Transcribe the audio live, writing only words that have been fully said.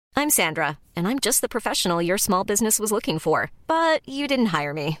I'm Sandra, and I'm just the professional your small business was looking for. But you didn't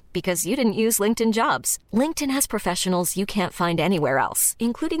hire me because you didn't use LinkedIn Jobs. LinkedIn has professionals you can't find anywhere else,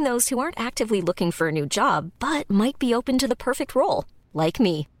 including those who aren't actively looking for a new job, but might be open to the perfect role, like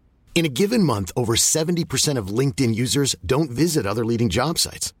me. In a given month, over 70% of LinkedIn users don't visit other leading job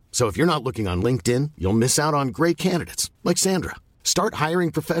sites. So if you're not looking on LinkedIn, you'll miss out on great candidates like Sandra. Start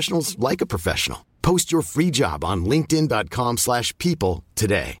hiring professionals like a professional. Post your free job on linkedin.com/people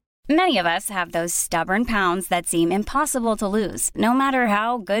today. Many of us have those stubborn pounds that seem impossible to lose, no matter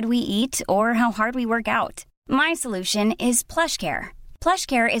how good we eat or how hard we work out. My solution is PlushCare.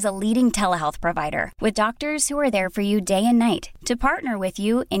 PlushCare is a leading telehealth provider with doctors who are there for you day and night to partner with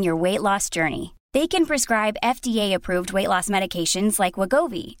you in your weight loss journey. They can prescribe FDA-approved weight loss medications like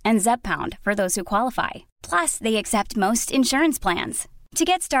Wegovy and Zepbound for those who qualify. Plus, they accept most insurance plans. To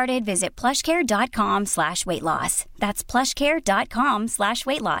get started, visit plushcare.com/weightloss. That's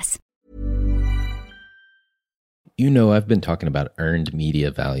plushcare.com/weightloss. You know, I've been talking about earned media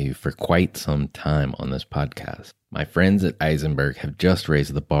value for quite some time on this podcast. My friends at Eisenberg have just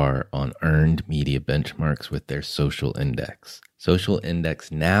raised the bar on earned media benchmarks with their Social Index. Social Index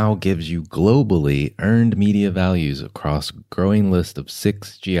now gives you globally earned media values across a growing list of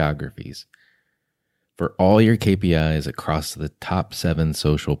 6 geographies for all your KPIs across the top 7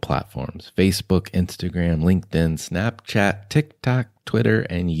 social platforms: Facebook, Instagram, LinkedIn, Snapchat, TikTok, Twitter,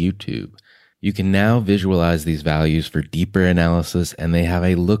 and YouTube. You can now visualize these values for deeper analysis, and they have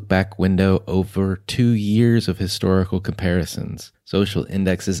a look-back window over 2 years of historical comparisons. Social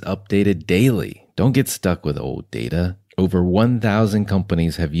Index is updated daily. Don't get stuck with old data. Over 1,000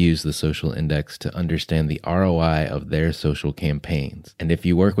 companies have used the Social Index to understand the ROI of their social campaigns. And if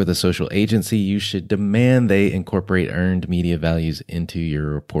you work with a social agency, you should demand they incorporate earned media values into your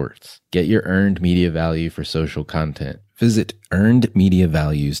reports. Get your earned media value for social content. Visit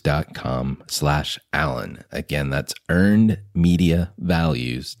earnedmediavalues.com/Alan. Again, that's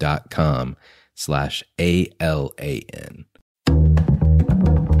earnedmediavalues.com/ALAN.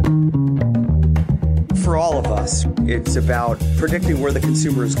 For all of us, it's about predicting where the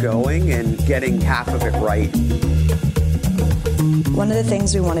consumer is going and getting half of it right. One of the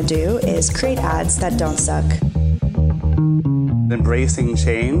things we want to do is create ads that don't suck. Embracing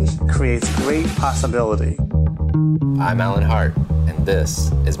change creates great possibility. I'm Alan Hart, and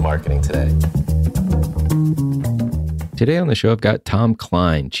this is Marketing Today. Today on the show, I've got Tom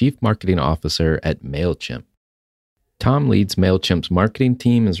Klein, Chief Marketing Officer at MailChimp. Tom leads MailChimp's marketing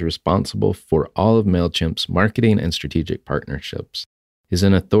team and is responsible for all of MailChimp's marketing and strategic partnerships. He's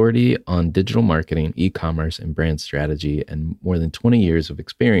an authority on digital marketing, e-commerce, and brand strategy, and more than 20 years of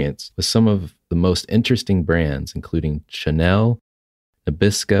experience with some of the most interesting brands, including Chanel,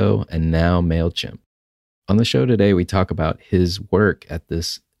 Nabisco, and now MailChimp. On the show today, we talk about his work at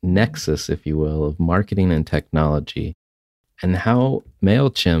this nexus, if you will, of marketing and technology, and how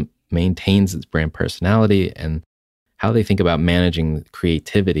MailChimp maintains its brand personality and how they think about managing the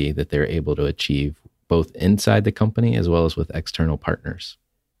creativity that they're able to achieve both inside the company as well as with external partners.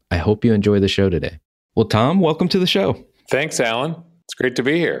 I hope you enjoy the show today. Well, Tom, welcome to the show. Thanks, Alan. It's great to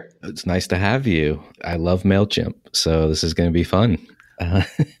be here. It's nice to have you. I love MailChimp, so this is going to be fun.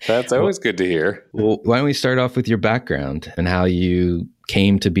 That's always good to hear. Well, why don't we start off with your background and how you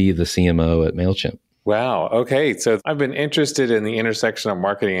came to be the CMO at MailChimp? Wow. Okay. So I've been interested in the intersection of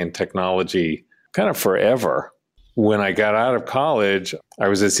marketing and technology kind of forever. When I got out of college, I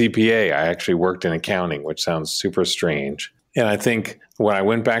was a CPA. I actually worked in accounting, which sounds super strange. And I think when I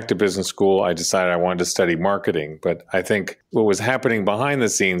went back to business school, I decided I wanted to study marketing. But I think what was happening behind the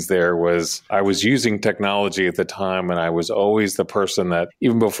scenes there was I was using technology at the time, and I was always the person that,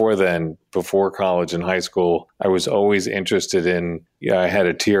 even before then, before college and high school, I was always interested in, I had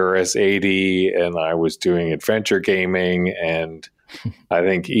a TRS 80 and I was doing adventure gaming. And I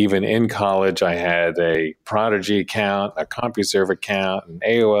think even in college, I had a Prodigy account, a CompuServe account, an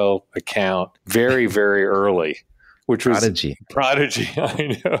AOL account very, very early. Which was Prodigy.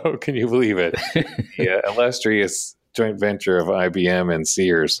 I know. Can you believe it? The illustrious joint venture of IBM and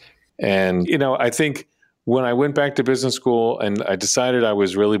Sears. And, I think when I went back to business school and I decided I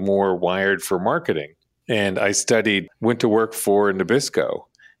was really more wired for marketing, and I went to work for Nabisco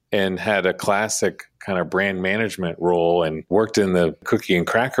and had a classic kind of brand management role and worked in the cookie and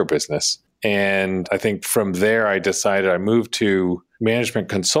cracker business. And I think from there, I decided I moved to management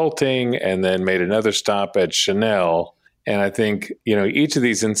consulting and then made another stop at Chanel. And I think, each of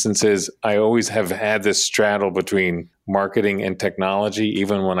these instances, I always have had this straddle between marketing and technology.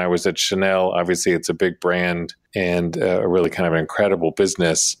 Even when I was at Chanel, obviously it's a big brand and a really kind of incredible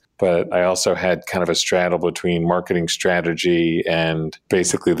business. but I also had kind of a straddle between marketing strategy and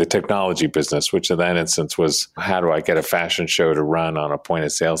basically the technology business, which in that instance was, how do I get a fashion show to run on a point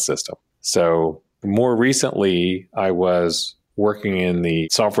of sale system? So more recently, I was working in the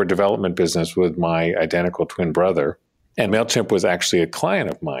software development business with my identical twin brother, and MailChimp was actually a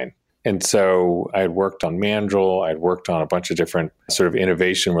client of mine. And so I had worked on Mandrill, I'd worked on a bunch of different sort of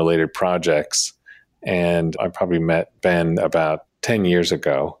innovation-related projects, and I probably met Ben about 10 years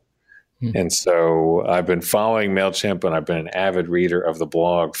ago. And so I've been following MailChimp, and I've been an avid reader of the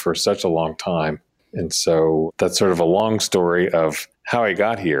blog for such a long time. And so that's sort of a long story of how I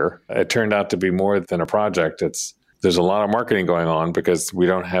got here. It turned out to be more than a project. There's a lot of marketing going on because we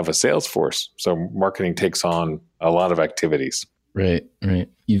don't have a sales force. So marketing takes on a lot of activities. Right.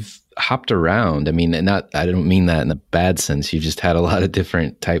 You've hopped around. I mean, I don't mean that in a bad sense. You just had a lot of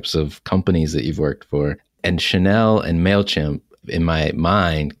different types of companies that you've worked for. And Chanel and MailChimp, in my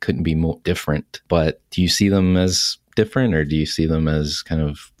mind, couldn't be more different. But do you see them as different, or do you see them as kind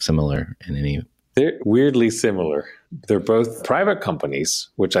of similar in any? They're weirdly similar. They're both private companies,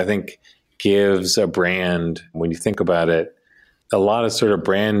 which I think gives a brand, when you think about it, a lot of sort of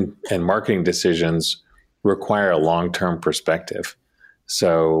brand and marketing decisions require a long-term perspective.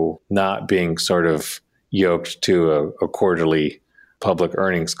 So not being sort of yoked to a quarterly public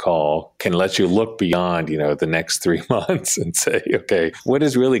earnings call can let you look beyond, the next 3 months and say, okay, what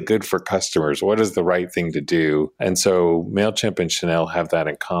is really good for customers? What is the right thing to do? And so MailChimp and Chanel have that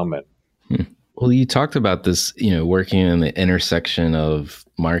in common. Well, you talked about this, working in the intersection of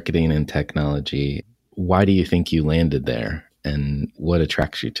marketing and technology. Why do you think you landed there, and what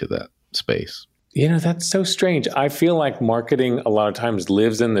attracts you to that space? That's so strange. I feel like marketing a lot of times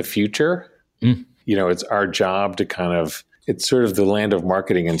lives in the future. It's our job to it's sort of the land of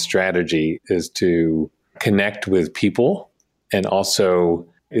marketing and strategy is to connect with people. And also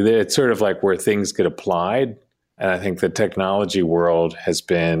it's sort of like where things get applied. And I think the technology world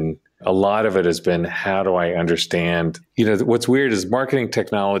a lot of it has been, how do I understand? What's weird is marketing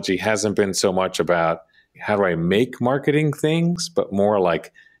technology hasn't been so much about how do I make marketing things, but more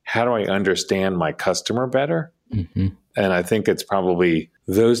like, how do I understand my customer better? Mm-hmm. And I think it's probably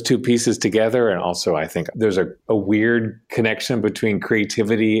those two pieces together. And also, I think there's a weird connection between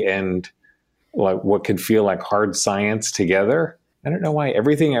creativity and like what can feel like hard science together. I don't know why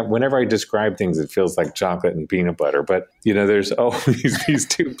whenever I describe things, it feels like chocolate and peanut butter. But, there's always these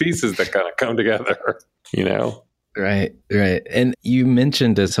two pieces that kind of come together, Right. And you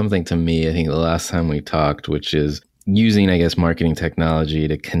mentioned something to me, I think the last time we talked, which is using, I guess, marketing technology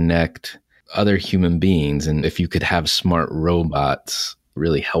to connect other human beings. And if you could have smart robots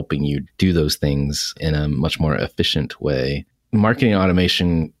really helping you do those things in a much more efficient way. Marketing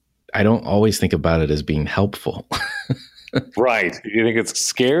automation, I don't always think about it as being helpful. Right. You think it's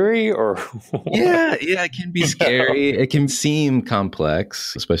scary or? Yeah, it can be scary. It can seem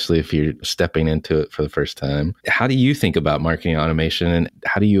complex, especially if you're stepping into it for the first time. How do you think about marketing automation, and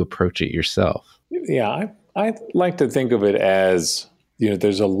how do you approach it yourself? Yeah, I like to think of it as,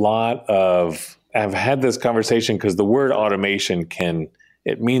 there's a lot of, I've had this conversation because the word automation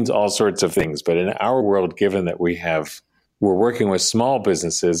it means all sorts of things. But in our world, given that we're working with small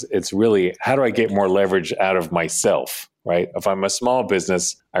businesses, it's really, how do I get more leverage out of myself, right? If I'm a small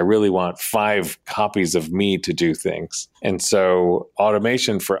business, I really want 5 copies of me to do things. And so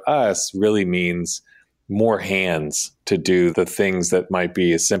automation for us really means more hands to do the things that might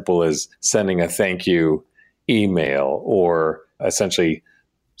be as simple as sending a thank you email, or essentially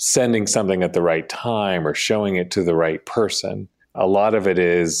sending something at the right time or showing it to the right person. A lot of it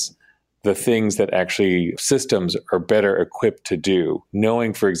is the things that actually systems are better equipped to do.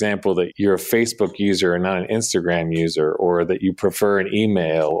 Knowing, for example, that you're a Facebook user and not an Instagram user, or that you prefer an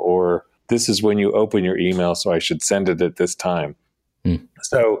email, or this is when you open your email, so I should send it at this time.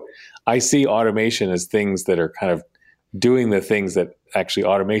 So I see automation as things that are kind of doing the things that actually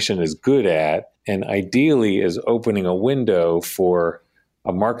automation is good at, and ideally is opening a window for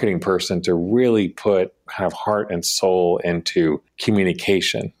a marketing person to really put kind of heart and soul into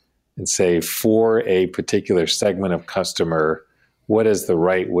communication and say, for a particular segment of customer, what is the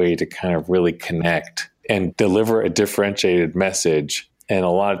right way to kind of really connect and deliver a differentiated message? And a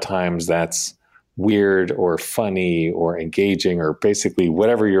lot of times that's weird or funny or engaging, or basically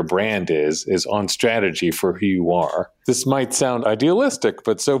whatever your brand is on strategy for who you are. This might sound idealistic,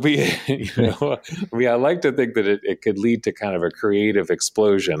 but so be it. I like to think that it could lead to kind of a creative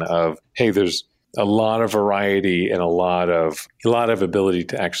explosion of, hey, there's a lot of variety and a lot of ability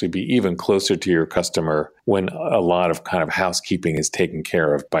to actually be even closer to your customer when a lot of kind of housekeeping is taken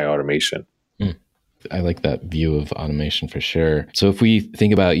care of by automation. I like that view of automation for sure. So if we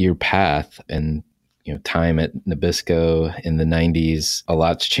think about your path and time at Nabisco in the 90s, a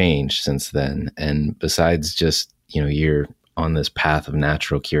lot's changed since then. And besides just, you're on this path of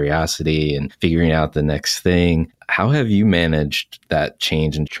natural curiosity and figuring out the next thing, how have you managed that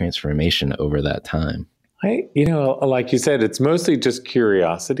change and transformation over that time? Like you said, it's mostly just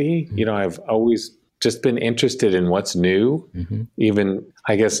curiosity. I've always just been interested in what's new. Even,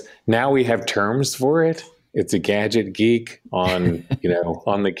 I guess, now we have terms for it. It's a gadget geek on,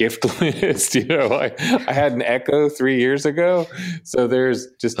 on the gift list. I had an Echo 3 years ago. So there's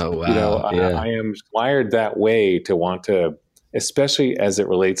just, I am wired that way to want to, especially as it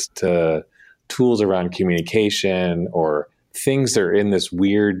relates to tools around communication or things that are in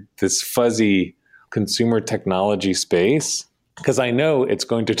this fuzzy consumer technology space, because I know it's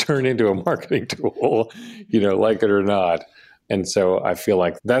going to turn into a marketing tool, like it or not. And so I feel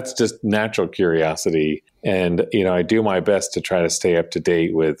like that's just natural curiosity. And, I do my best to try to stay up to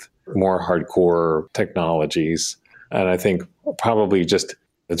date with more hardcore technologies. And I think probably just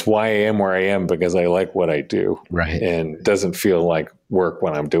it's why I am where I am, because I like what I do. Right. And it doesn't feel like work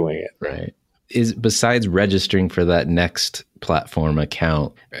when I'm doing it. Right. Besides registering for that next platform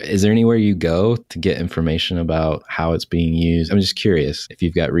account, is there anywhere you go to get information about how it's being used? I'm just curious if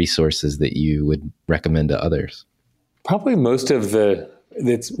you've got resources that you would recommend to others. Probably most of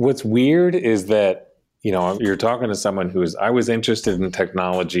what's weird is that, you're talking to someone I was interested in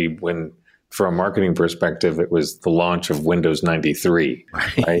technology when, from a marketing perspective, it was the launch of Windows 93,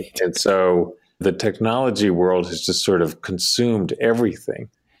 right? And so the technology world has just sort of consumed everything.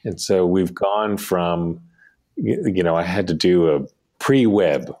 And so we've gone from, I had to do a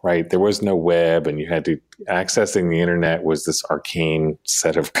pre-web, right? There was no web, and accessing the internet was this arcane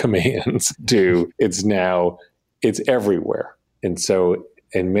set of commands to it's everywhere. And so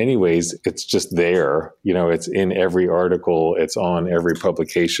in many ways, it's just there, it's in every article, it's on every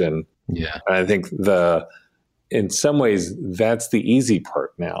publication. Yeah. And I think in some ways, that's the easy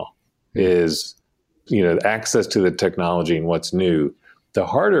part now is, access to the technology and what's new. The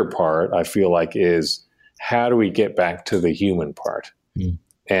harder part, I feel like, is how do we get back to the human part?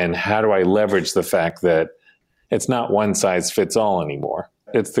 And how do I leverage the fact that it's not one size fits all anymore?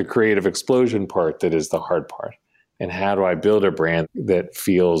 It's the creative explosion part that is the hard part. And how do I build a brand that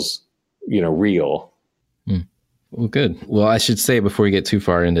feels, real? Well, good. Well, I should say before we get too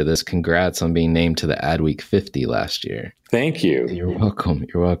far into this, congrats on being named to the Adweek 50 last year. Thank you. You're welcome.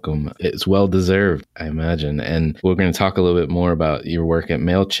 You're welcome. It's well deserved, I imagine. And we're going to talk a little bit more about your work at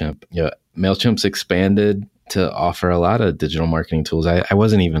MailChimp. MailChimp's expanded to offer a lot of digital marketing tools I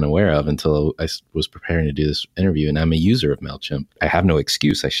wasn't even aware of until I was preparing to do this interview. And I'm a user of MailChimp. I have no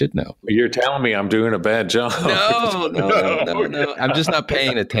excuse. I should know. You're telling me I'm doing a bad job. No. I'm just not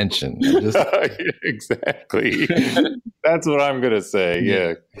paying attention. Exactly. That's what I'm going to say.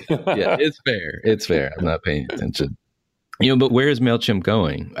 Yeah. Yeah, it's fair. I'm not paying attention. But where is MailChimp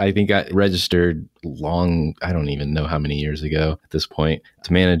going? I think I registered I don't even know how many years ago at this point,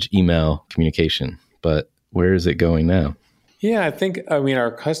 to manage email communication. But where is it going now? Yeah,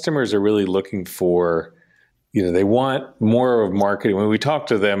 our customers are really looking for, they want more of marketing. When we talk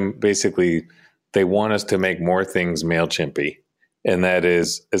to them, basically, they want us to make more things MailChimp-y. And that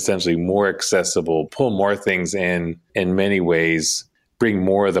is essentially more accessible, pull more things in many ways, bring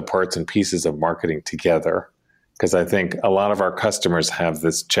more of the parts and pieces of marketing together. Because I think a lot of our customers have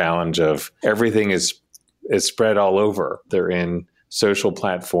this challenge of everything is spread all over. They're in social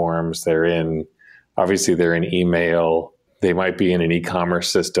platforms, obviously they're in email, they might be in an e-commerce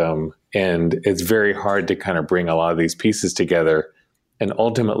system, and it's very hard to kind of bring a lot of these pieces together. And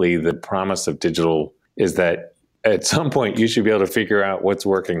ultimately, the promise of digital is that at some point you should be able to figure out what's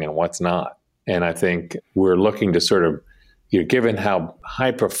working and what's not. And I think we're looking to sort of, given how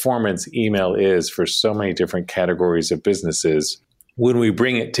high performance email is for so many different categories of businesses, when we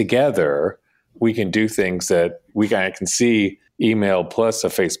bring it together, we can do things that I can see email plus a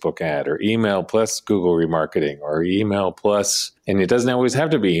Facebook ad, or email plus Google remarketing, or email plus, and it doesn't always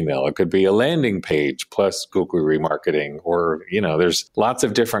have to be email. It could be a landing page plus Google remarketing, or, there's lots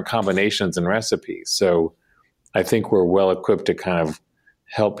of different combinations and recipes. So I think we're well equipped to kind of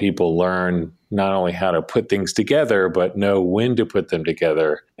help people learn not only how to put things together, but know when to put them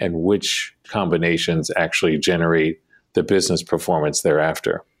together and which combinations actually generate the business performance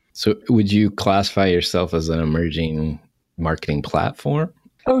thereafter. So would you classify yourself as an emerging marketing platform?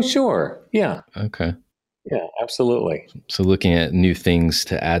 Oh, sure. Yeah. Okay. Yeah, absolutely. So looking at new things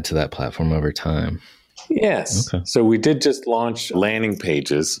to add to that platform over time. Yes. Okay. So we did just launch landing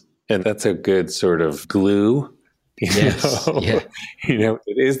pages, and that's a good sort of glue Yes. Yeah.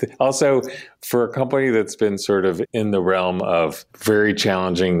 It is also for a company that's been sort of in the realm of very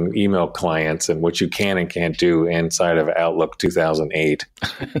challenging email clients and what you can and can't do inside of Outlook 2008.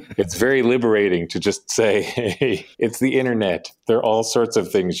 It's very liberating to just say, hey, it's the internet. There are all sorts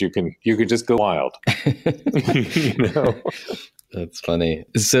of things you can just go wild. That's funny.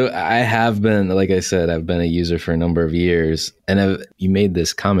 So I have been, like I said, I've been a user for a number of years. And you made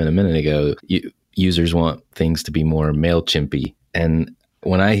this comment a minute ago. Users want things to be more MailChimp-y. And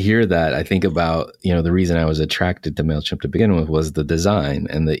when I hear that, I think about, the reason I was attracted to MailChimp to begin with was the design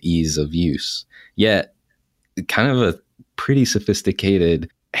and the ease of use. Yet, kind of a pretty sophisticated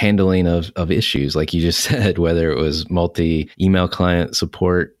handling of issues, like you just said, whether it was multi-email client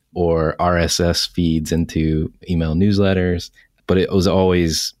support or RSS feeds into email newsletters. But it was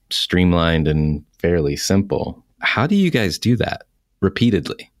always streamlined and fairly simple. How do you guys do that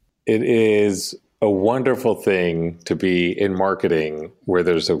repeatedly? It is a wonderful thing to be in marketing where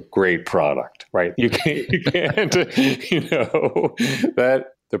there's a great product, right? You can't that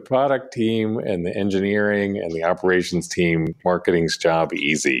the product team and the engineering and the operations team, marketing's job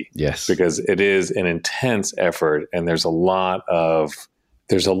easy. Yes. Because it is an intense effort and there's a lot of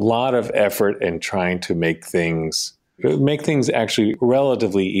effort in trying to make things actually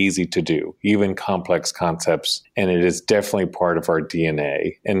relatively easy to do, even complex concepts. And it is definitely part of our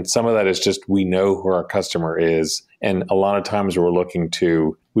DNA. And some of that is just we know who our customer is. And a lot of times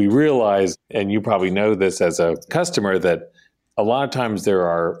we realize, and you probably know this as a customer, that a lot of times there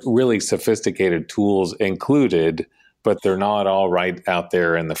are really sophisticated tools included, but they're not all right out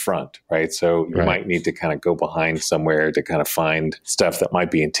there in the front, right? So you might need to kind of go behind somewhere to kind of find stuff that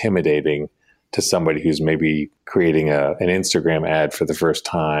might be intimidating to somebody who's maybe creating an Instagram ad for the first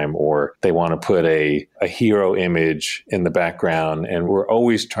time, or they want to put a hero image in the background. And we're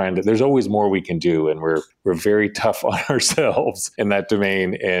always there's always more we can do. And we're very tough on ourselves in that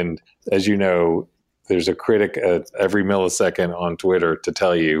domain. And as you know, there's a critic at every millisecond on Twitter to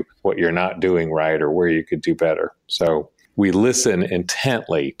tell you what you're not doing right or where you could do better. So we listen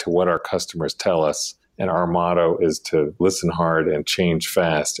intently to what our customers tell us. And our motto is to listen hard and change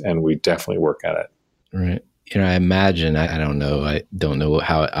fast. And we definitely work at it. Right. I imagine, I don't know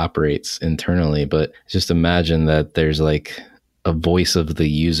how it operates internally, but just imagine that there's like a voice of the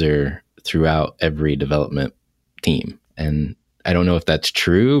user throughout every development team. And I don't know if that's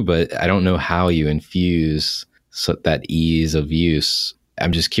true, but I don't know how you infuse that ease of use.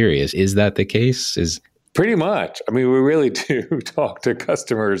 I'm just curious, is that the case? Pretty much. I mean, we really do talk to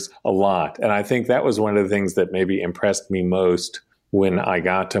customers a lot. And I think that was one of the things that maybe impressed me most when I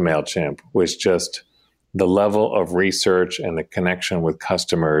got to MailChimp, was just the level of research and the connection with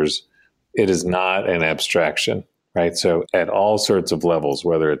customers. It is not an abstraction, right? So at all sorts of levels,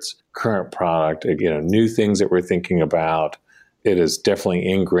 whether it's current product, new things that we're thinking about, it is definitely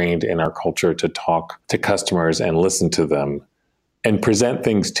ingrained in our culture to talk to customers and listen to them and present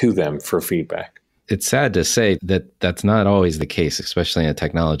things to them for feedback. It's sad to say that that's not always the case, especially in a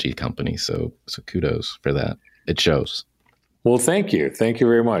technology company. So kudos for that. It shows. Well, thank you. Thank you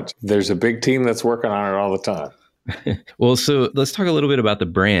very much. There's a big team that's working on it all the time. Well, so let's talk a little bit about the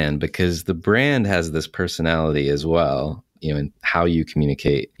brand, because the brand has this personality as well, and how you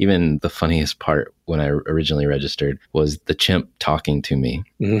communicate. Even the funniest part when I originally registered was the chimp talking to me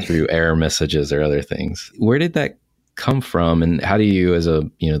through error messages or other things. Where did that come from, and how do you, as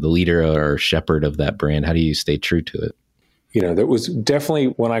the leader or shepherd of that brand, how do you stay true to it? That was definitely,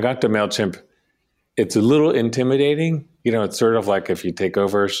 when I got to MailChimp, it's a little intimidating. It's sort of like if you take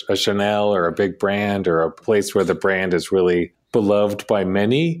over a Chanel or a big brand or a place where the brand is really beloved by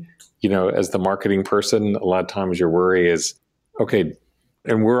many, as the marketing person, a lot of times your worry is, okay,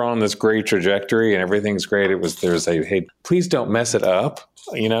 and we're on this great trajectory and everything's great. There's hey, please don't mess it up,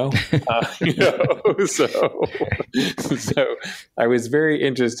 So I was very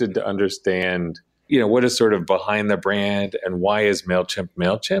interested to understand, what is sort of behind the brand and why is MailChimp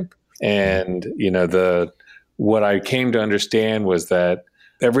MailChimp? And, what I came to understand was that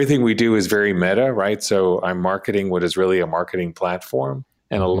everything we do is very meta, right? So I'm marketing what is really a marketing platform.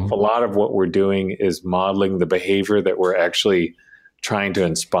 And a lot of what we're doing is modeling the behavior that we're actually trying to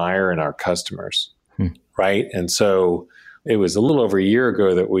inspire in our customers, right? And so it was a little over a year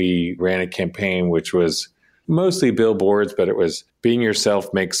ago that we ran a campaign, which was mostly billboards, but it was being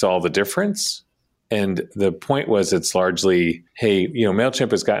yourself makes all the difference. And the point was, it's largely, hey, MailChimp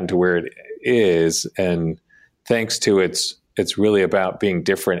has gotten to where it is. And thanks to it's really about being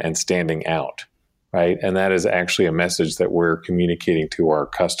different and standing out, right? And that is actually a message that we're communicating to our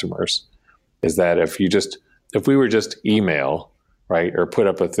customers, is that if we were just email, right, or put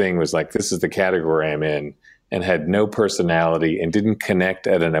up a thing was like, this is the category I'm in, and had no personality and didn't connect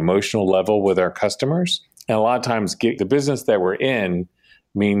at an emotional level with our customers. And a lot of times the business that we're in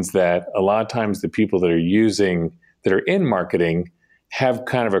means that a lot of times the people that are in marketing have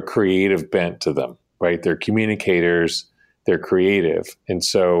kind of a creative bent to them, right? They're communicators, they're creative. And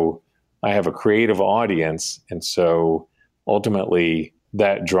so I have a creative audience. And so ultimately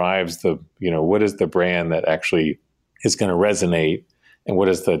that drives what is the brand that actually is going to resonate, and what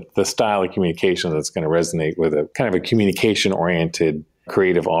is the style of communication that's going to resonate with a kind of a communication-oriented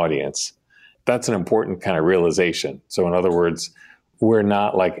creative audience. That's an important kind of realization. So in other words, we're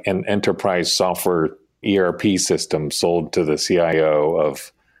not like an enterprise software ERP system sold to the CIO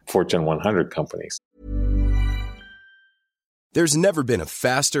of Fortune 100 companies. There's never been a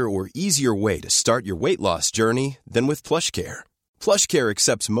faster or easier way to start your weight loss journey than with PlushCare. PlushCare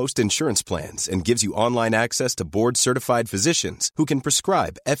accepts most insurance plans and gives you online access to board-certified physicians who can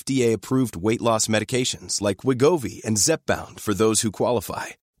prescribe FDA-approved weight loss medications like Wegovy and Zepbound for those who qualify.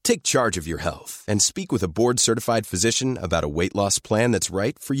 Take charge of your health and speak with a board-certified physician about a weight loss plan that's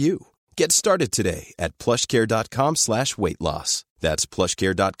right for you. Get started today at plushcare.com/weight-loss. That's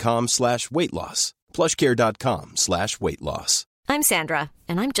plushcare.com/weight-loss. plushcare.com/weight-loss. I'm Sandra,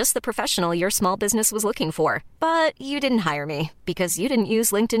 and I'm just the professional your small business was looking for. But you didn't hire me because you didn't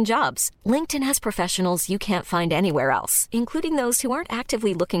use LinkedIn Jobs. LinkedIn has professionals you can't find anywhere else, including those who aren't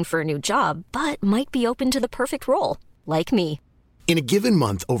actively looking for a new job, but might be open to the perfect role, like me. In a given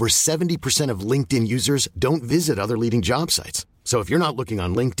month, over 70% of LinkedIn users don't visit other leading job sites. So if you're not looking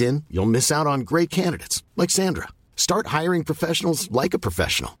on LinkedIn, you'll miss out on great candidates like Sandra. Start hiring professionals like a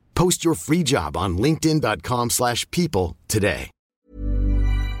professional. Post your free job on linkedin.com/people today.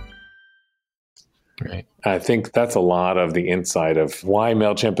 Right. I think that's a lot of the insight of why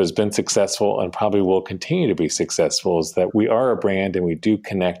MailChimp has been successful and probably will continue to be successful, is that we are a brand and we do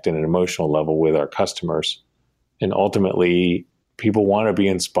connect at an emotional level with our customers. And ultimately, people want to be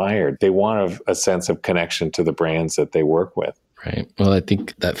inspired. They want a sense of connection to the brands that they work with. Right. Well, I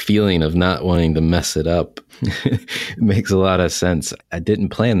think that feeling of not wanting to mess it up makes a lot of sense. I didn't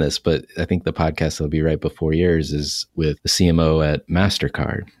plan this, but I think the podcast that'll be right before yours is with the CMO at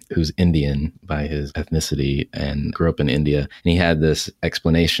MasterCard, who's Indian by his ethnicity and grew up in India. And he had this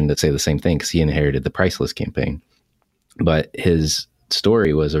explanation to say the same thing because he inherited the Priceless campaign. But his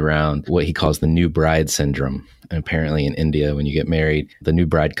story was around what he calls the new bride syndrome. And apparently in India, when you get married, the new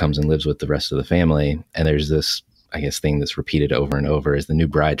bride comes and lives with the rest of the family. And there's this thing that's repeated over and over is the new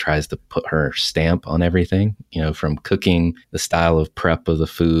bride tries to put her stamp on everything, from cooking, the style of prep of the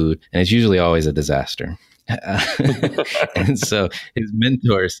food. And it's usually always a disaster. And so his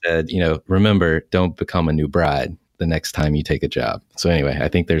mentor said, remember, don't become a new bride the next time you take a job. So anyway, I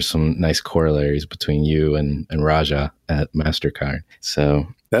think there's some nice corollaries between you and Raja at MasterCard. So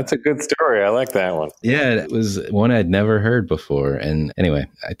that's a good story. I like that one. Yeah, it was one I'd never heard before. And anyway,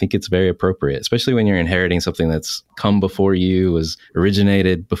 I think it's very appropriate, especially when you're inheriting something that's come before you, was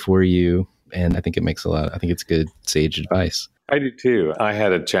originated before you. And I think it makes I think it's good, sage advice. I do too. I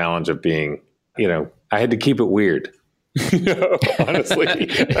had a challenge of being, I had to keep it weird. Honestly.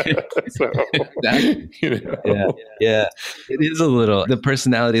 So, Yeah. It is a little, the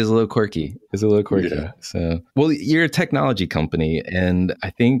personality is a little quirky. Yeah. So, well, you're a technology company, and I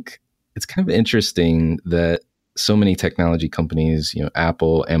think it's kind of interesting that so many technology companies,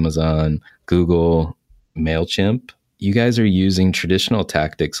 Apple, Amazon, Google, MailChimp, you guys are using traditional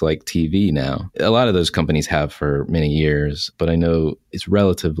tactics like TV now. A lot of those companies have for many years, but I know it's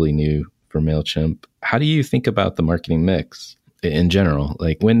relatively new for MailChimp. How do you think about the marketing mix in general?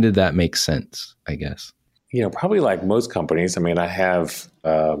 Like, when did that make sense, I guess? Probably like most companies. I mean, I have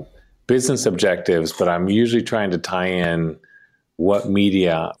business objectives, but I'm usually trying to tie in what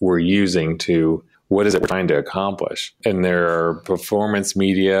media we're using to what is it we're trying to accomplish. And there are performance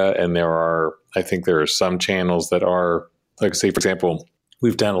media, and I think there are some channels that are, like, say, for example,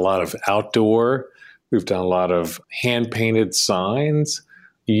 we've done a lot of outdoor, we've done a lot of hand-painted signs.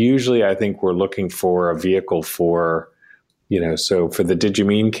 Usually, I think we're looking for a vehicle for, so for the Did You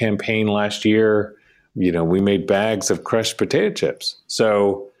Mean campaign last year, we made bags of crushed potato chips.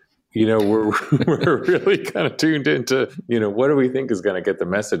 So, we're really kind of tuned into, what do we think is going to get the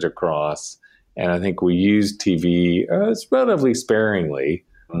message across? And I think we use TV relatively sparingly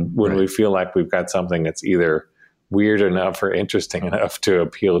when we feel like we've got something that's either weird enough or interesting enough to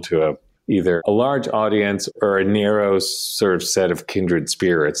appeal to either a large audience or a narrow sort of set of kindred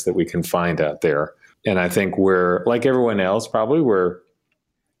spirits that we can find out there. And I think we're, like everyone else, probably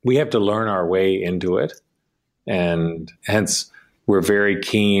we have to learn our way into it. And hence, we're very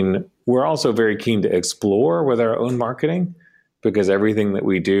keen. We're also very keen to explore with our own marketing, because everything that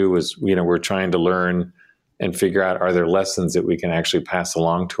we do is, we're trying to learn and figure out, are there lessons that we can actually pass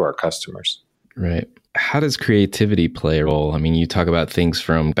along to our customers? Right. How does creativity play a role? I mean, you talk about things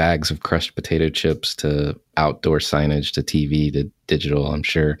from bags of crushed potato chips to outdoor signage to TV to digital, I'm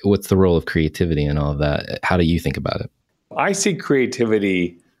sure. What's the role of creativity in all of that? How do you think about it? I see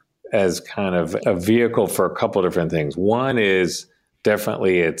creativity as kind of a vehicle for a couple of different things. One is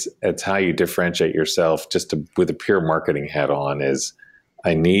definitely it's how you differentiate yourself with a pure marketing hat on is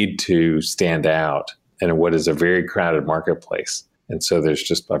I need to stand out in what is a very crowded marketplace. And so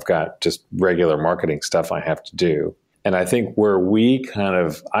I've got just regular marketing stuff I have to do. And I think where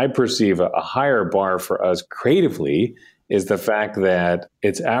I perceive a higher bar for us creatively is the fact that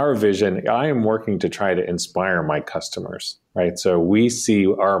it's our vision. I am working to try to inspire my customers, right? So we see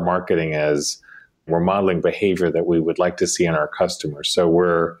our marketing as we're modeling behavior that we would like to see in our customers.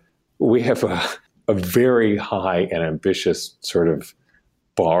 So we have a very high and ambitious sort of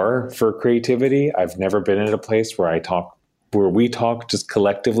bar for creativity. I've never been in a place where we talk just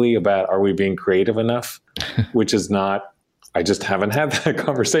collectively about, are we being creative enough? Which is not, I just haven't had that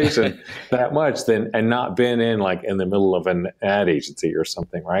conversation that much and not been in the middle of an ad agency or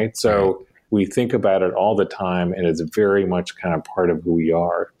something, right? So we think about it all the time, and it's very much kind of part of who we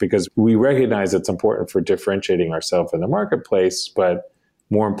are because we recognize it's important for differentiating ourselves in the marketplace, but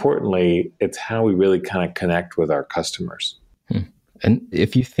more importantly, it's how we really kind of connect with our customers. And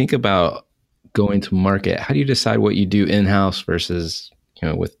if you think about going to market, how do you decide what you do in-house versus,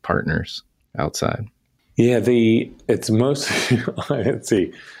 with partners outside? Yeah, it's mostly, let's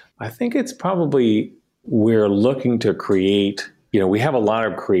see, I think it's probably we're looking to create, we have a lot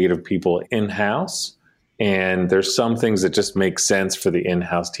of creative people in-house, and there's some things that just make sense for the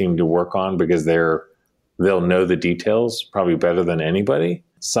in-house team to work on because they'll know the details probably better than anybody.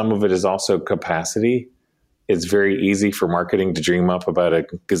 Some of it is also capacity. It's very easy for marketing to dream up about a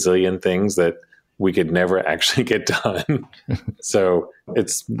gazillion things that we could never actually get done. So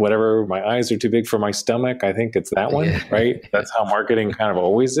it's whatever, my eyes are too big for my stomach. I think it's that one, right? That's how marketing kind of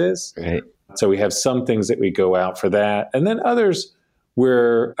always is. Right. So we have some things that we go out for that. And then others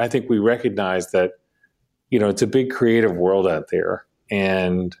where I think we recognize that, it's a big creative world out there.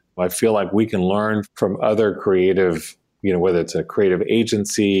 And I feel like we can learn from other creative, whether it's a creative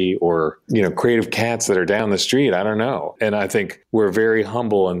agency or, creative cats that are down the street, I don't know. And I think we're very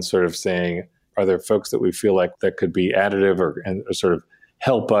humble in sort of saying, are there folks that we feel like that could be additive and sort of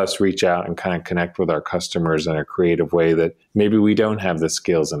help us reach out and kind of connect with our customers in a creative way that maybe we don't have the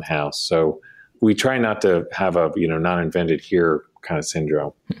skills in-house. So we try not to have a, not invented here kind of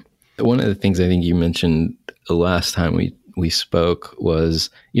syndrome. One of the things I think you mentioned the last time we spoke was,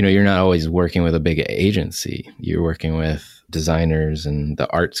 you're not always working with a big agency. You're working with designers and the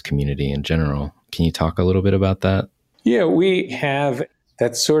arts community in general. Can you talk a little bit about that? Yeah, we have,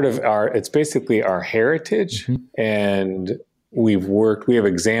 that's sort of it's basically our heritage. Mm-hmm. And we have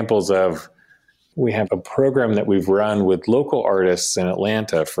examples of, we have a program that we've run with local artists in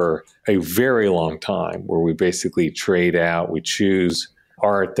Atlanta for a very long time where we basically trade out, we choose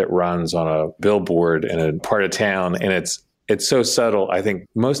art that runs on a billboard in a part of town. And it's so subtle. I think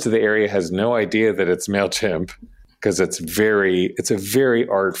most of the area has no idea that it's MailChimp because it's a very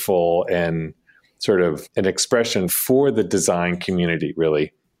artful and sort of an expression for the design community,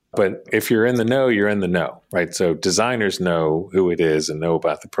 really. But if you're in the know, you're in the know, right? So designers know who it is and know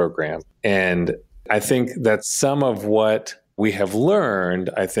about the program. And I think that some of what we have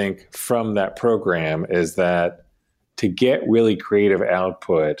learned, I think, from that program is that to get really creative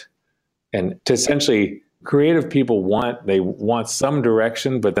output and to essentially creative people want some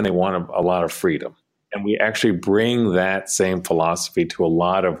direction, but then they want a lot of freedom. And we actually bring that same philosophy to a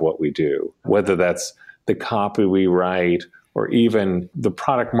lot of what we do, whether that's the copy we write or even the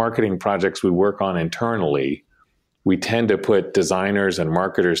product marketing projects we work on internally. We tend to put designers and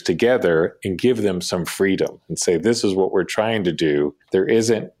marketers together and give them some freedom and say, this is what we're trying to do. There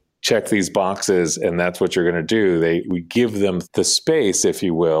isn't check these boxes and that's what you're going to do. We give them the space, if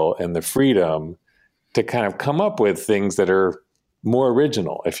you will, and the freedom to kind of come up with things that are more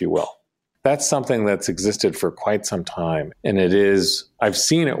original, if you will. That's something that's existed for quite some time. And I've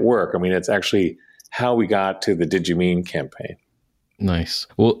seen it work. I mean, it's actually how we got to the Did You Mean campaign. Nice.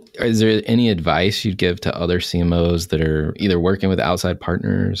 Well, is there any advice you'd give to other CMOs that are either working with outside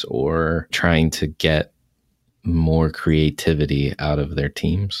partners or trying to get more creativity out of their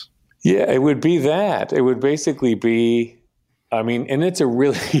teams? Yeah, it would be that. It would basically be, and it's a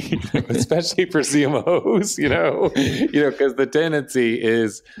really, especially for CMOs, because the tendency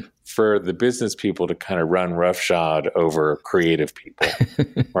is for the business people to kind of run roughshod over creative people,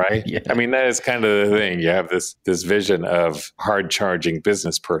 right? Yeah. That is kind of the thing. You have this vision of hard charging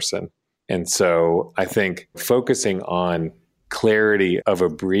business person. And so I think focusing on clarity of a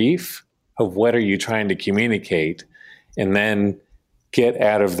brief of what are you trying to communicate, and then get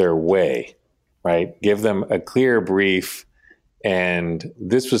out of their way, right? Give them a clear brief. And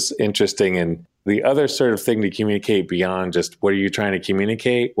this was interesting. And the other sort of thing to communicate beyond just what are you trying to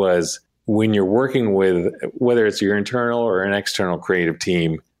communicate was when you're working with, whether it's your internal or an external creative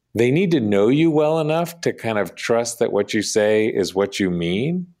team, they need to know you well enough to kind of trust that what you say is what you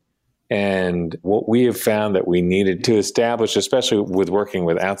mean. And what we have found that we needed to establish, especially with working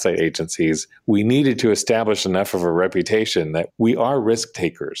with outside agencies, we needed to establish enough of a reputation that we are risk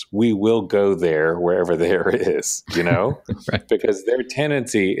takers. We will go there wherever there is, Right. Because their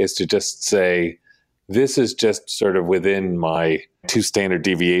tendency is to just say, this is just sort of within my 2 standard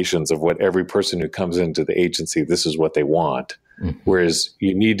deviations of what every person who comes into the agency, this is what they want. Mm-hmm. Whereas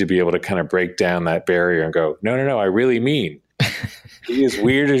you need to be able to kind of break down that barrier and go, no, I really mean be as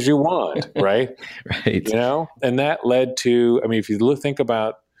weird as you want, right? Right. And that led to, if you think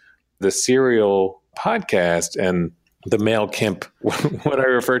about the Serial podcast and the MailChimp, what I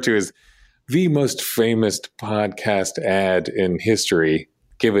refer to as the most famous podcast ad in history,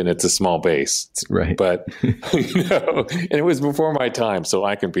 given it's a small base. Right. But, and it was before my time, so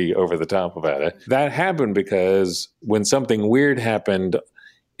I can be over the top about it. That happened because when something weird happened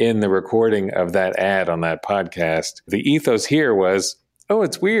in the recording of that ad on that podcast, the ethos here was, oh,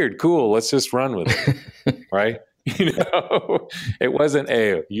 it's weird. Cool. Let's just run with it. Right. It wasn't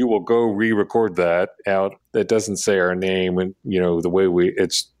you will go re-record that out. That doesn't say our name and, the way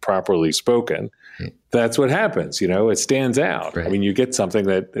it's properly spoken. That's what happens. It stands out. Right. You get something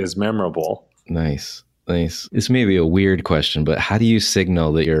that is memorable. Nice. This may be a weird question, but how do you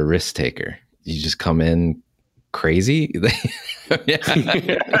signal that you're a risk taker? You just come in crazy? Yes.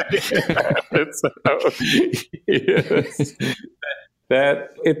 That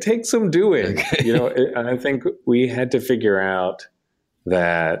it takes some doing, and I think we had to figure out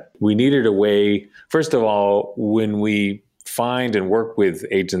that we needed a way. First of all, when we find and work with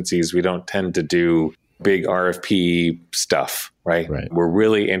agencies, we don't tend to do big RFP stuff, right? We're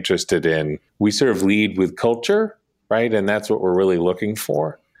really interested in, we sort of lead with culture, right? And that's what we're really looking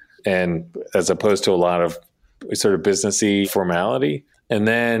for. And as opposed to a lot of sort of businessy formality. And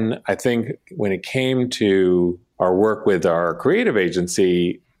then I think when it came to our work with our creative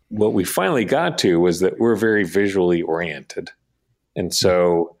agency, what we finally got to was that we're very visually oriented. And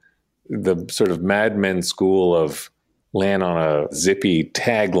so the sort of Mad Men school of land on a zippy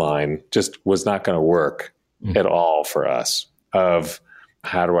tagline just was not going to work at all for us. Of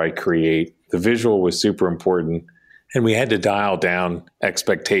how do I create? The visual was super important. And we had to dial down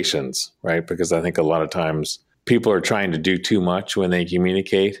expectations, right? Because I think a lot of times people are trying to do too much when they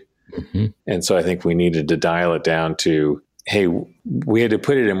communicate. Mm-hmm. And so I think we needed to dial it down to, hey, we had to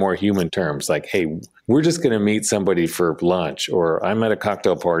put it in more human terms. Like, hey, we're just going to meet somebody for lunch, or I'm at a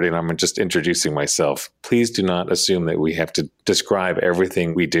cocktail party and I'm just introducing myself. Please do not assume that we have to describe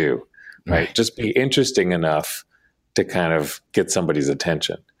everything we do, right? Just be interesting enough to kind of get somebody's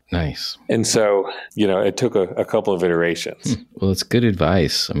attention. Nice. And so, it took a couple of iterations. Well, it's good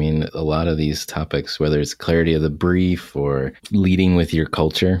advice. A lot of these topics, whether it's clarity of the brief or leading with your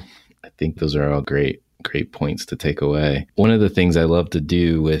culture, I think those are all great points to take away. One of the things I love to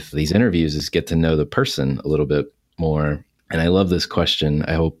do with these interviews is get to know the person a little bit more. And I love this question.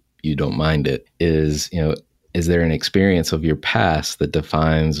 I hope you don't mind it. Is there an experience of your past that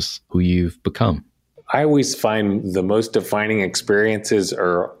defines who you've become? I always find the most defining experiences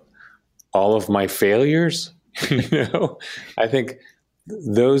are all of my failures. I think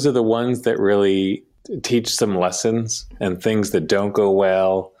those are the ones that really teach some lessons, and things that don't go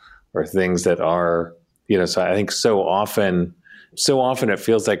well, or things that are, so I think so often it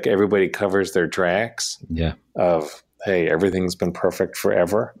feels like everybody covers their tracks of, hey, everything's been perfect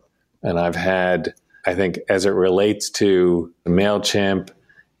forever. And I've had, I think as it relates to MailChimp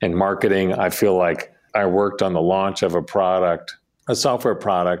and marketing, I feel like I worked on the launch of a software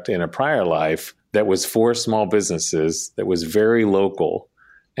product in a prior life that was for small businesses, that was very local.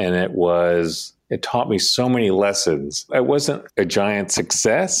 And it taught me so many lessons. It wasn't a giant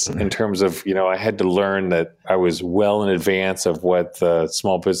success in terms of, I had to learn that I was well in advance of what the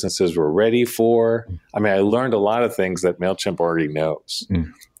small businesses were ready for. I learned a lot of things that MailChimp already knows.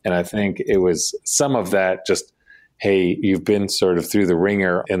 And I think it was some of that just, hey, you've been sort of through the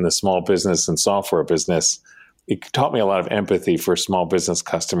ringer in the small business and software business. It taught me a lot of empathy for small business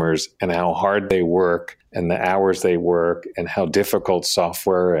customers and how hard they work and the hours they work and how difficult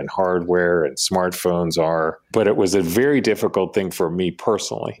software and hardware and smartphones are. But it was a very difficult thing for me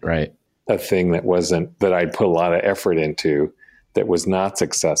personally. Right. A thing that I'd put a lot of effort into that was not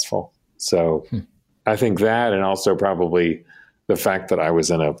successful. So I think that, and also probably the fact that I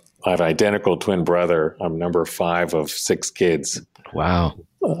have an identical twin brother. I'm number 5 of 6 kids. Wow.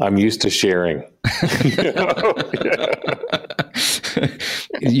 I'm used to sharing.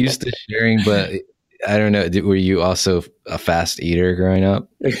 Used to sharing, but I don't know. Were you also a fast eater growing up?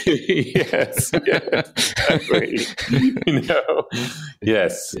 Yes, exactly.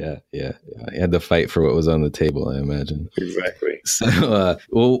 Yes. Yeah. You had to fight for what was on the table, I imagine. Exactly. So,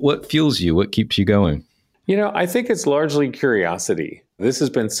 what fuels you? What keeps you going? I think it's largely curiosity. This has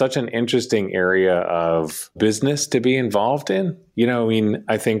been such an interesting area of business to be involved in.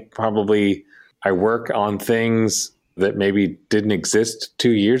 I think probably I work on things that maybe didn't exist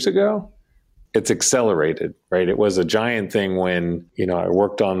 2 years ago. It's accelerated, right? It was a giant thing when, I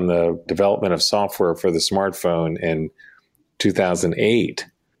worked on the development of software for the smartphone in 2008.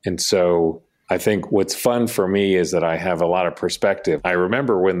 And so I think what's fun for me is that I have a lot of perspective. I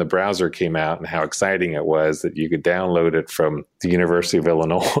remember when the browser came out and how exciting it was that you could download it from the University of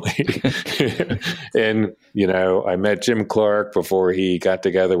Illinois. And, I met Jim Clark before he got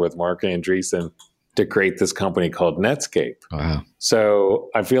together with Mark Andreessen to create this company called Netscape. Wow. So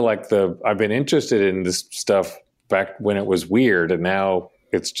I feel like I've been interested in this stuff back when it was weird, and now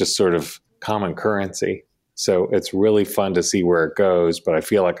it's just sort of common currency. So it's really fun to see where it goes, but I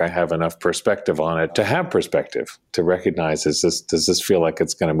feel like I have enough perspective on it to have perspective, to recognize, does this feel like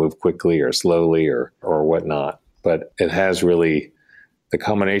it's going to move quickly or slowly or whatnot? But it has really, the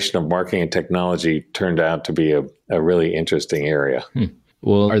combination of marketing and technology turned out to be a really interesting area.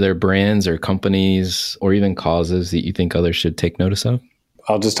 Well, are there brands or companies or even causes that you think others should take notice of?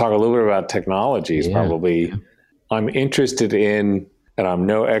 I'll just talk a little bit about technologies, probably. Yeah. I'm interested in, and I'm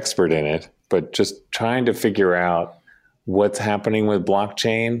no expert in it, but just trying to figure out what's happening with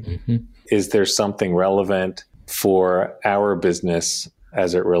blockchain. Mm-hmm. Is there something relevant for our business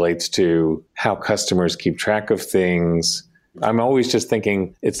as it relates to how customers keep track of things? I'm always just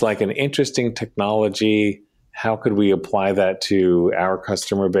thinking it's like an interesting technology. How could we apply that to our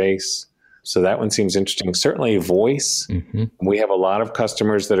customer base? So that one seems interesting. Certainly voice. Mm-hmm. We have a lot of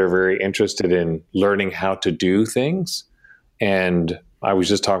customers that are very interested in learning how to do things. And I was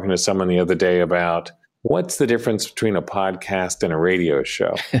just talking to someone the other day about what's the difference between a podcast and a radio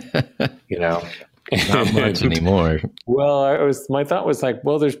show, Not much anymore. Well, my thought was like,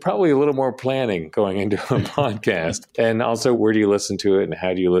 well, there's probably a little more planning going into a podcast. And also, where do you listen to it and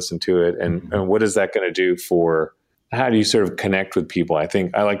how do you listen to it? And what is that going to do for how do you sort of connect with people? I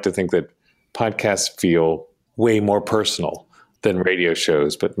like to think that podcasts feel way more personal than radio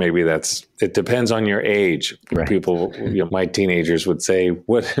shows, but maybe it depends on your age. Right. People, my teenagers would say,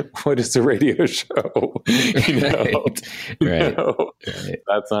 what is a radio show? Right.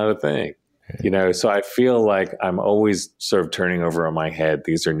 That's not a thing. So I feel like I'm always sort of turning over on my head.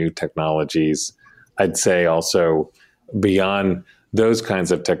 These are new technologies. I'd say also beyond those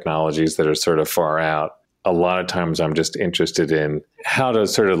kinds of technologies that are sort of far out, a lot of times I'm just interested in how to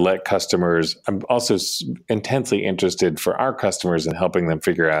sort of let customers, I'm also intensely interested for our customers in helping them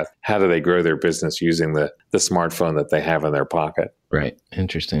figure out how do they grow their business using the smartphone that they have in their pocket. Right.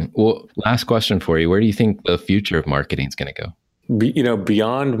 Interesting. Well, last question for you. Where do you think the future of marketing is going to go?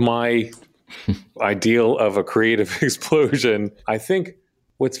 Beyond my ideal of a creative explosion, I think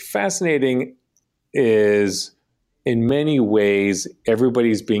what's fascinating is in many ways,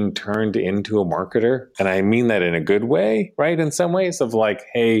 everybody's being turned into a marketer. And I mean that in a good way, right? In some ways of like,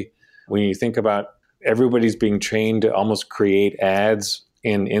 hey, when you think about everybody's being trained to almost create ads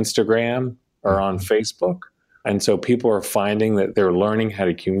in Instagram or on Facebook. And so people are finding that they're learning how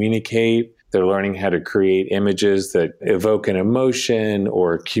to communicate. They're learning how to create images that evoke an emotion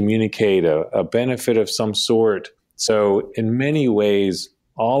or communicate a benefit of some sort. So in many ways,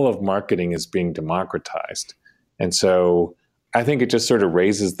 all of marketing is being democratized. And so I think it just sort of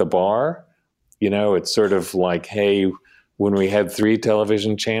raises the bar. It's sort of like, hey, when we had 3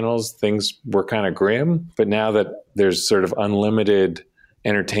 television channels, things were kind of grim. But now that there's sort of unlimited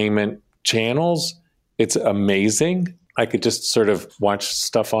entertainment channels, it's amazing. I could just sort of watch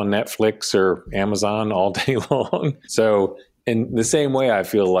stuff on Netflix or Amazon all day long. So in the same way, I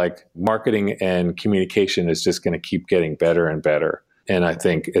feel like marketing and communication is just going to keep getting better and better. And I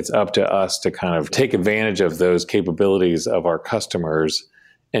think it's up to us to kind of take advantage of those capabilities of our customers.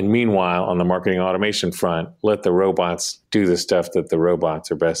 And meanwhile, on the marketing automation front, let the robots do the stuff that the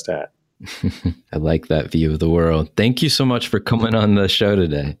robots are best at. I like that view of the world. Thank you so much for coming on the show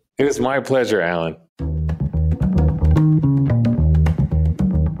today. It was my pleasure, Alan.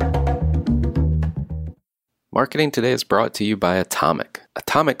 Marketing Today is brought to you by Atomic.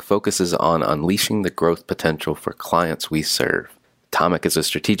 Atomic focuses on unleashing the growth potential for clients we serve. Atomic is a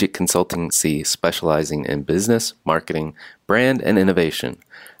strategic consultancy specializing in business, marketing, brand, and innovation.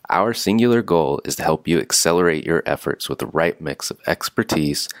 Our singular goal is to help you accelerate your efforts with the right mix of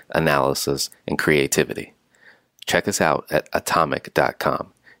expertise, analysis, and creativity. Check us out at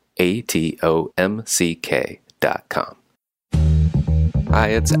atomic.com, ATOMCK.com. Hi,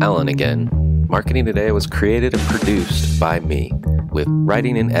 it's Alan again. Marketing Today was created and produced by me, with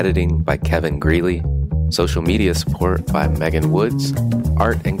writing and editing by Kevin Greeley, social media support by Megan Woods,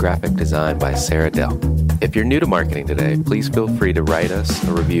 art and graphic design by Sarah Dell. If you're new to Marketing Today, please feel free to write us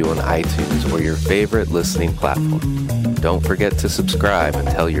a review on iTunes or your favorite listening platform. Don't forget to subscribe and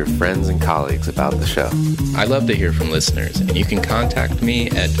tell your friends and colleagues about the show. I love to hear from listeners, and you can contact me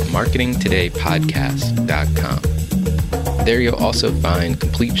at marketingtodaypodcast.com. There you'll also find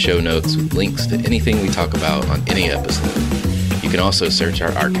complete show notes with links to anything we talk about on any episode. You can also search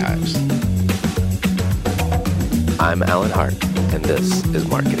our archives. I'm Alan Hart, and this is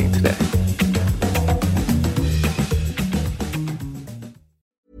Marketing Today.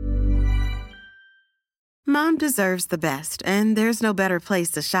 Mom deserves the best, and there's no better place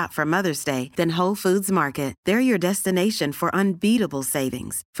to shop for Mother's Day than Whole Foods Market. They're your destination for unbeatable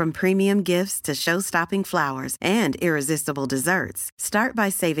savings, from premium gifts to show-stopping flowers and irresistible desserts. Start by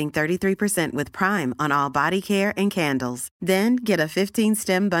saving 33% with Prime on all body care and candles. Then get a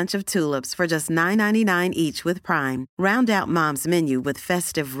 15-stem bunch of tulips for just $9.99 each with Prime. Round out Mom's menu with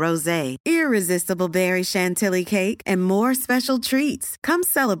festive rosé, irresistible berry chantilly cake, and more special treats. Come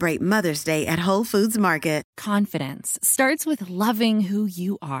celebrate Mother's Day at Whole Foods Market. Confidence starts with loving who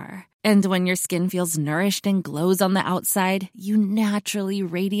you are. And when your skin feels nourished and glows on the outside, you naturally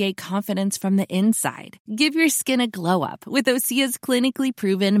radiate confidence from the inside. Give your skin a glow up with Osea's clinically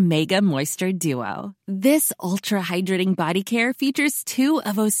proven Mega Moisture Duo. This ultra-hydrating body care features two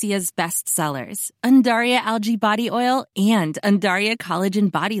of Osea's best sellers, Undaria Algae Body Oil and Undaria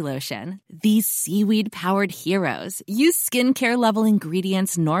Collagen Body Lotion. These seaweed-powered heroes use skincare-level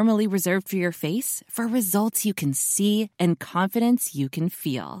ingredients normally reserved for your face for results you can see and confidence you can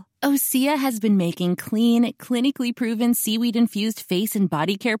feel. Osea has been making clean, clinically proven seaweed-infused face and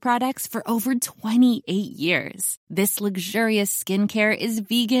body care products for over 28 years. This luxurious skincare is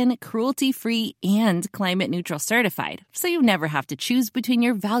vegan, cruelty-free, and climate-neutral certified, so you never have to choose between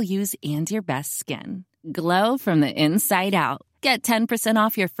your values and your best skin. Glow from the inside out. Get 10%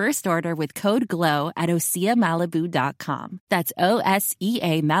 off your first order with code GLOW at OseaMalibu.com. That's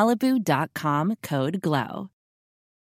OSEA Malibu.com, code GLOW.